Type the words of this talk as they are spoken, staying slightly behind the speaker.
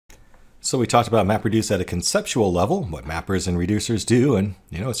So we talked about MapReduce at a conceptual level, what mappers and reducers do, and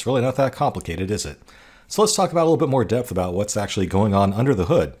it's really not that complicated, is it? So let's talk about a little bit more depth about what's actually going on under the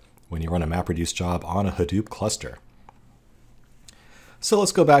hood when you run a MapReduce job on a Hadoop cluster. So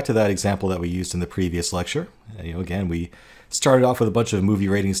let's go back to that example that we used in the previous lecture. Again, we started off with a bunch of movie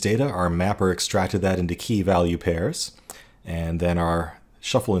ratings data. Our mapper extracted that into key value pairs, and then our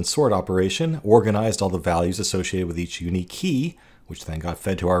shuffle and sort operation organized all the values associated with each unique key, which then got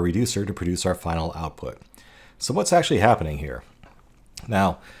fed to our reducer to produce our final output. So what's actually happening here?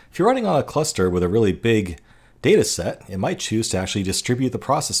 Now, if you're running on a cluster with a really big data set, it might choose to actually distribute the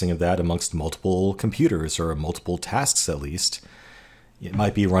processing of that amongst multiple computers, or multiple tasks at least. It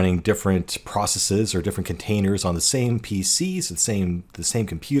might be running different processes or different containers on the same PCs, the same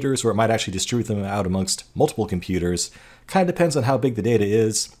computers, or it might actually distribute them out amongst multiple computers. Kind of depends on how big the data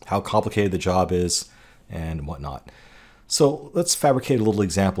is, how complicated the job is, and whatnot. So let's fabricate a little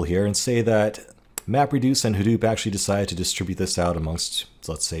example here and say that MapReduce and Hadoop actually decided to distribute this out amongst,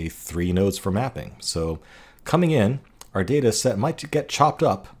 let's say, 3 nodes for mapping. So coming in, our data set might get chopped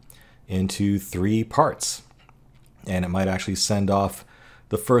up into 3 parts. And it might actually send off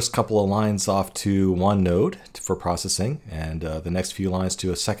the first couple of lines off to one node for processing, and the next few lines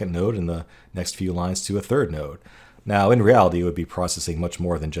to a second node, and the next few lines to a third node. Now, in reality, it would be processing much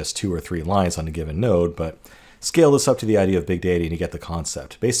more than just 2 or 3 lines on a given node, but scale this up to the idea of big data and you get the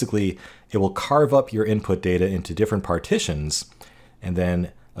concept. Basically, it will carve up your input data into different partitions and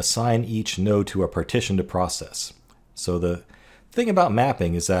then assign each node to a partition to process. So the thing about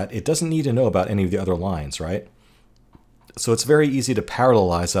mapping is that it doesn't need to know about any of the other lines, right? So it's very easy to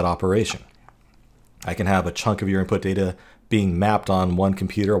parallelize that operation. I can have a chunk of your input data being mapped on one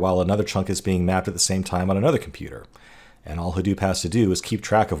computer while another chunk is being mapped at the same time on another computer. And all Hadoop has to do is keep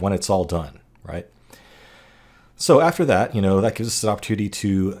track of when it's all done, right? So after that, that gives us an opportunity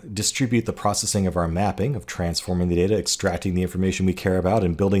to distribute the processing of our mapping, of transforming the data, extracting the information we care about,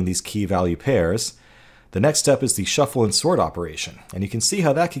 and building these key value pairs. The next step is the shuffle and sort operation. And you can see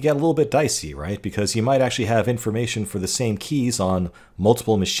how that could get a little bit dicey, right? Because you might actually have information for the same keys on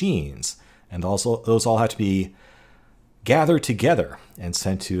multiple machines. And also those all have to be gathered together and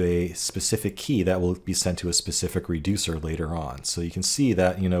sent to a specific key that will be sent to a specific reducer later on. So you can see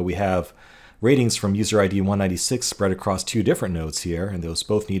that, we have ratings from user ID 196 spread across 2 different nodes here, and those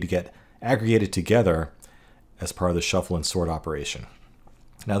both need to get aggregated together as part of the shuffle and sort operation.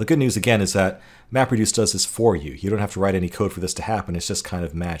 Now, the good news again is that MapReduce does this for you. You don't have to write any code for this to happen. It's just kind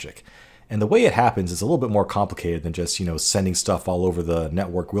of magic. And the way it happens is a little bit more complicated than just, sending stuff all over the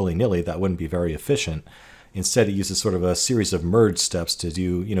network willy-nilly. That wouldn't be very efficient. Instead, it uses sort of a series of merge steps to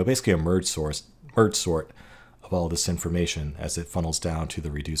do, basically a merge sort of all this information as it funnels down to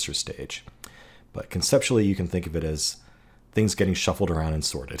the reducer stage. But conceptually, you can think of it as things getting shuffled around and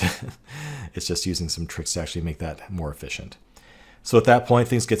sorted. It's just using some tricks to actually make that more efficient. So at that point,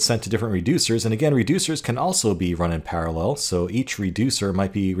 things get sent to different reducers. And again, reducers can also be run in parallel. So each reducer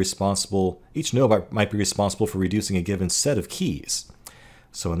might be responsible, each node might be responsible for reducing a given set of keys.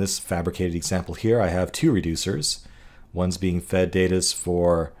 So in this fabricated example here, I have 2 reducers. One's being fed data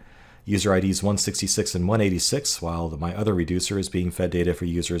for user IDs 166 and 186, while my other reducer is being fed data for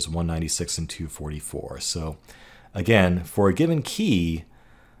users 196 and 244. So again, for a given key,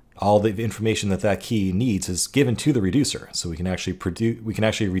 all the information that key needs is given to the reducer. So we can actually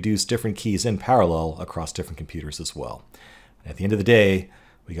reduce different keys in parallel across different computers as well. And at the end of the day,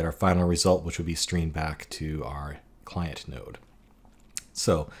 we get our final result, which would be streamed back to our client node.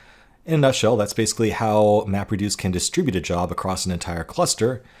 So in a nutshell, that's basically how MapReduce can distribute a job across an entire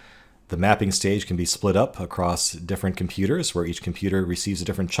cluster. The mapping stage can be split up across different computers, where each computer receives a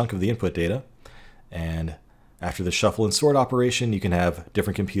different chunk of the input data. And after the shuffle and sort operation, you can have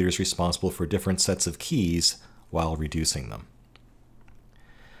different computers responsible for different sets of keys while reducing them.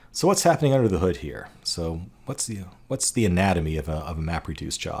 So what's happening under the hood here? So what's the anatomy of a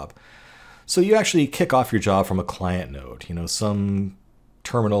MapReduce job? So you actually kick off your job from a client node. Some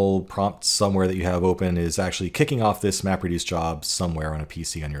terminal prompt somewhere that you have open is actually kicking off this MapReduce job somewhere on a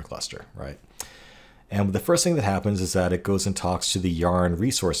PC on your cluster, right? And the first thing that happens is that it goes and talks to the Yarn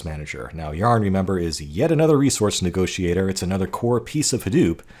resource manager. Now, Yarn, remember, is yet another resource negotiator. It's another core piece of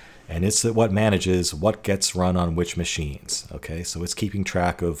Hadoop, and it's what manages what gets run on which machines. Okay, so it's keeping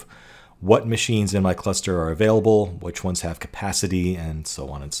track of what machines in my cluster are available, which ones have capacity, and so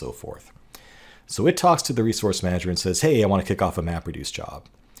on and so forth. So it talks to the resource manager and says, hey, I want to kick off a MapReduce job.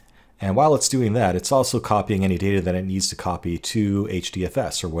 And while it's doing that, it's also copying any data that it needs to copy to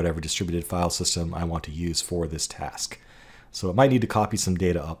HDFS, or whatever distributed file system I want to use for this task. So it might need to copy some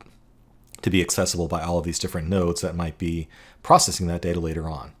data up to be accessible by all of these different nodes that might be processing that data later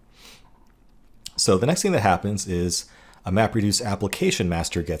on. So the next thing that happens is a MapReduce application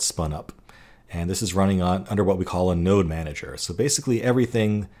master gets spun up. And this is running under what we call a node manager. So basically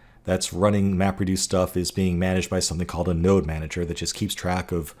everything that's running MapReduce stuff is being managed by something called a node manager that just keeps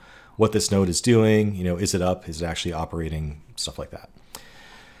track of what this node is doing. Is it up? Is it actually operating? Stuff like that.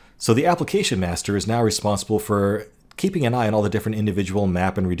 So the application master is now responsible for keeping an eye on all the different individual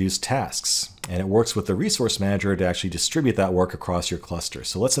map and reduce tasks. And it works with the resource manager to actually distribute that work across your cluster.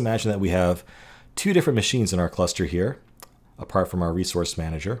 So let's imagine that we have two different machines in our cluster here, apart from our resource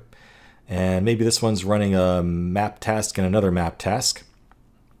manager. And maybe this one's running a map task and another map task.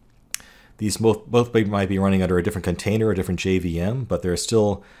 These both might be running under a different container, a different JVM, but they're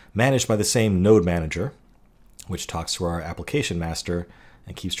still managed by the same node manager, which talks to our application master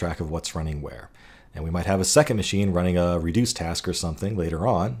and keeps track of what's running where. And we might have a second machine running a reduce task or something later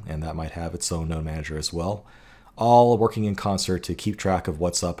on, and that might have its own node manager as well, all working in concert to keep track of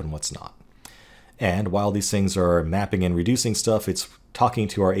what's up and what's not. And while these things are mapping and reducing stuff, it's talking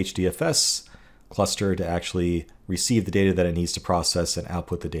to our HDFS cluster to actually receive the data that it needs to process and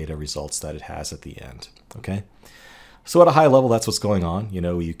output the data results that it has at the end. Okay. So at a high level, that's what's going on.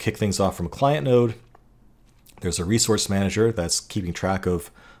 You kick things off from a client node. There's a resource manager that's keeping track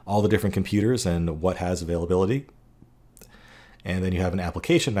of all the different computers and what has availability. And then you have an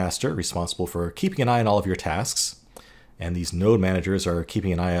application master responsible for keeping an eye on all of your tasks. And these node managers are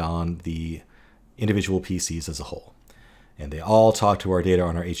keeping an eye on the individual PCs as a whole. And they all talk to our data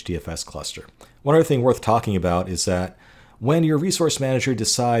on our HDFS cluster. One other thing worth talking about is that when your resource manager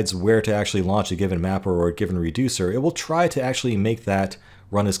decides where to actually launch a given mapper or a given reducer, it will try to actually make that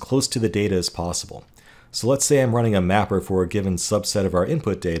run as close to the data as possible. So let's say I'm running a mapper for a given subset of our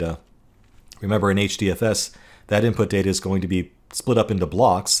input data. Remember in HDFS, that input data is going to be split up into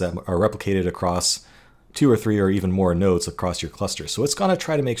blocks that are replicated across 2 or 3 or even more nodes across your cluster. So it's going to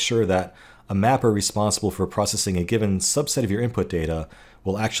try to make sure that a mapper responsible for processing a given subset of your input data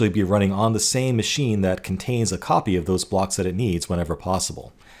will actually be running on the same machine that contains a copy of those blocks that it needs whenever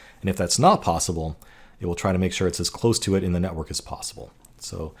possible. And if that's not possible, it will try to make sure it's as close to it in the network as possible.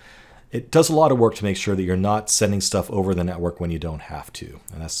 So it does a lot of work to make sure that you're not sending stuff over the network when you don't have to.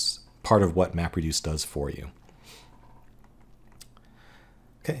 And that's part of what MapReduce does for you.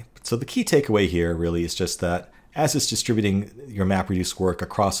 Okay, so the key takeaway here really is just that as it's distributing your MapReduce work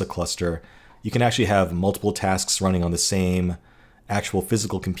across a cluster, you can actually have multiple tasks running on the same actual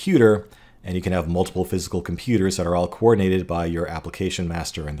physical computer, and you can have multiple physical computers that are all coordinated by your application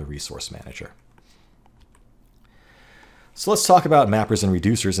master and the resource manager. So let's talk about mappers and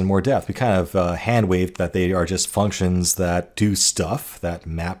reducers in more depth. We kind of hand-waved that they are just functions that do stuff, that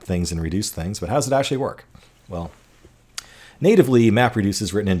map things and reduce things, but how does it actually work? Well, natively, MapReduce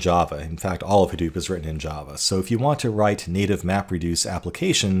is written in Java. In fact, all of Hadoop is written in Java. So if you want to write native MapReduce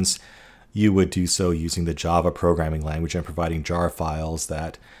applications, you would do so using the Java programming language and providing jar files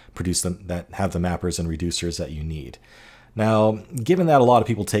that produce them, that have the mappers and reducers that you need. Now, given that a lot of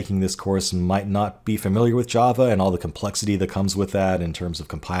people taking this course might not be familiar with Java and all the complexity that comes with that in terms of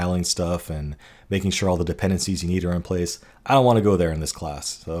compiling stuff and making sure all the dependencies you need are in place, I don't want to go there in this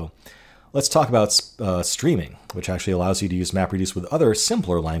class. So let's talk about streaming, which actually allows you to use MapReduce with other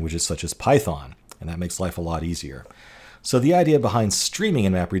simpler languages such as Python, and that makes life a lot easier. So the idea behind streaming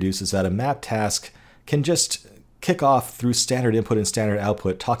in MapReduce is that a map task can just kick off through standard input and standard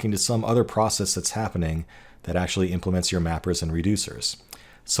output, talking to some other process that's happening that actually implements your mappers and reducers.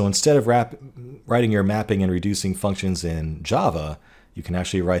 So instead of writing your mapping and reducing functions in Java, you can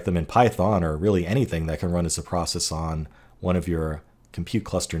actually write them in Python or really anything that can run as a process on one of your compute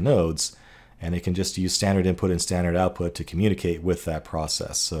cluster nodes, and it can just use standard input and standard output to communicate with that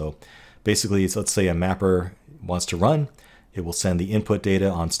process. So basically, let's say a mapper wants to run, it will send the input data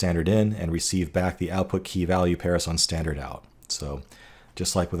on standard in and receive back the output key value pairs on standard out. So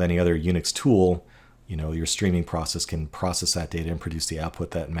just like with any other Unix tool, your streaming process can process that data and produce the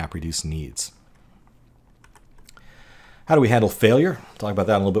output that MapReduce needs. How do we handle failure? I'll talk about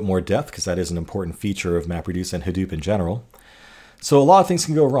that in a little bit more depth because that is an important feature of MapReduce and Hadoop in general. So a lot of things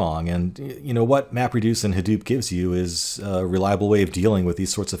can go wrong, and what MapReduce and Hadoop gives you is a reliable way of dealing with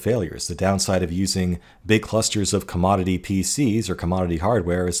these sorts of failures. The downside of using big clusters of commodity PCs or commodity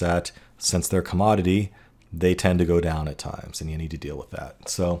hardware is that since they're commodity, they tend to go down at times, and you need to deal with that.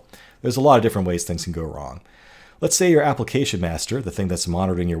 So there's a lot of different ways things can go wrong. Let's say your application master, the thing that's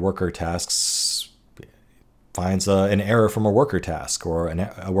monitoring your worker tasks, finds an error from a worker task, or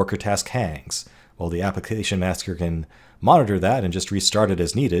a worker task hangs. Well, the application master can monitor that and just restart it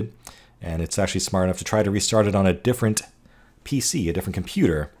as needed, and it's actually smart enough to try to restart it on a different PC, a different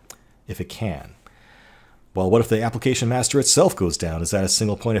computer, if it can. Well, what if the application master itself goes down? Is that a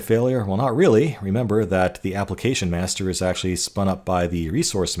single point of failure? Well, not really. Remember that the application master is actually spun up by the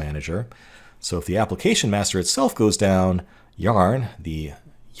resource manager. So if the application master itself goes down, Yarn, the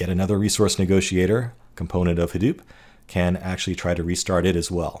yet another resource negotiator component of Hadoop, can actually try to restart it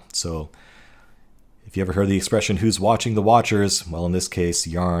as well. So if you ever heard the expression, who's watching the watchers? Well, in this case,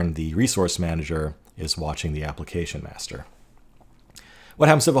 Yarn, the resource manager, is watching the application master. What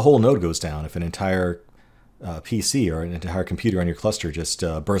happens if a whole node goes down? If an entire PC or an entire computer on your cluster just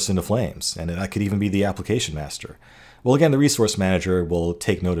bursts into flames? And that could even be the application master. Well, again, the resource manager will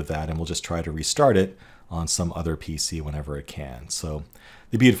take note of that and will just try to restart it on some other PC whenever it can. So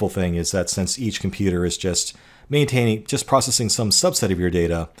the beautiful thing is that since each computer is just processing some subset of your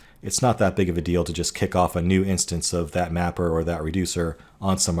data, it's not that big of a deal to just kick off a new instance of that mapper or that reducer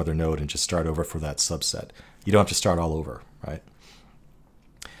on some other node and just start over for that subset. You don't have to start all over, right?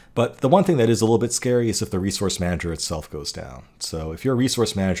 But the one thing that is a little bit scary is if the resource manager itself goes down. So if your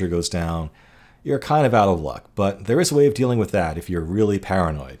resource manager goes down, you're kind of out of luck. But there is a way of dealing with that if you're really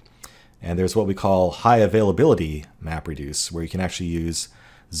paranoid. And there's what we call high availability MapReduce, where you can actually use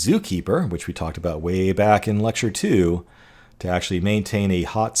Zookeeper, which we talked about way back in Lecture 2, to actually maintain a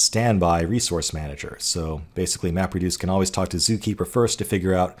hot standby resource manager. So basically MapReduce can always talk to Zookeeper first to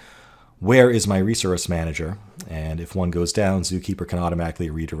figure out where is my resource manager, and if one goes down, Zookeeper can automatically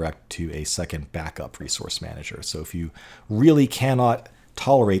redirect to a second backup resource manager. So if you really cannot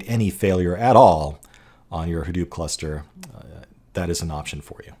tolerate any failure at all on your Hadoop cluster, that is an option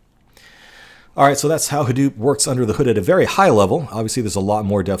for you. All right, so that's how Hadoop works under the hood at a very high level. Obviously, there's a lot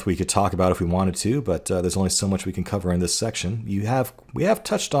more depth we could talk about if we wanted to, but there's only so much we can cover in this section. We have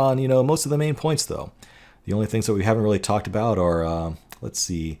touched on, most of the main points, though. The only things that we haven't really talked about are, let's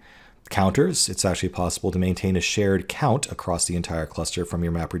see, counters. It's actually possible to maintain a shared count across the entire cluster from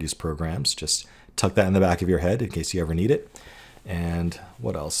your MapReduce programs. Just tuck that in the back of your head in case you ever need it. And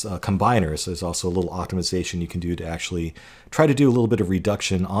what else? Combiners. There's also a little optimization you can do to actually try to do a little bit of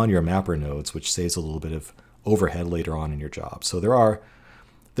reduction on your mapper nodes, which saves a little bit of overhead later on in your job. So there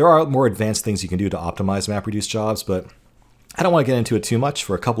are more advanced things you can do to optimize MapReduce jobs, but I don't want to get into it too much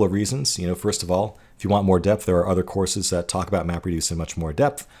for a couple of reasons. First of all, if you want more depth, there are other courses that talk about MapReduce in much more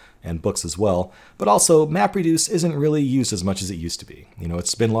depth, and books as well. But also, MapReduce isn't really used as much as it used to be.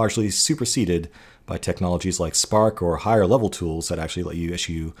 It's been largely superseded by technologies like Spark or higher level tools that actually let you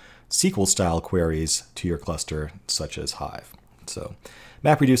issue SQL-style queries to your cluster, such as Hive. So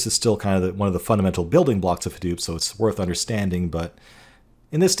MapReduce is still kind of one of the fundamental building blocks of Hadoop, so it's worth understanding. But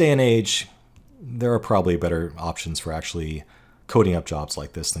in this day and age, there are probably better options for actually coding up jobs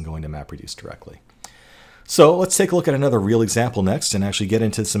like this than going to MapReduce directly. So let's take a look at another real example next and actually get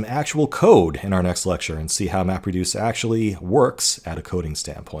into some actual code in our next lecture and see how MapReduce actually works at a coding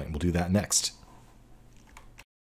standpoint. We'll do that next.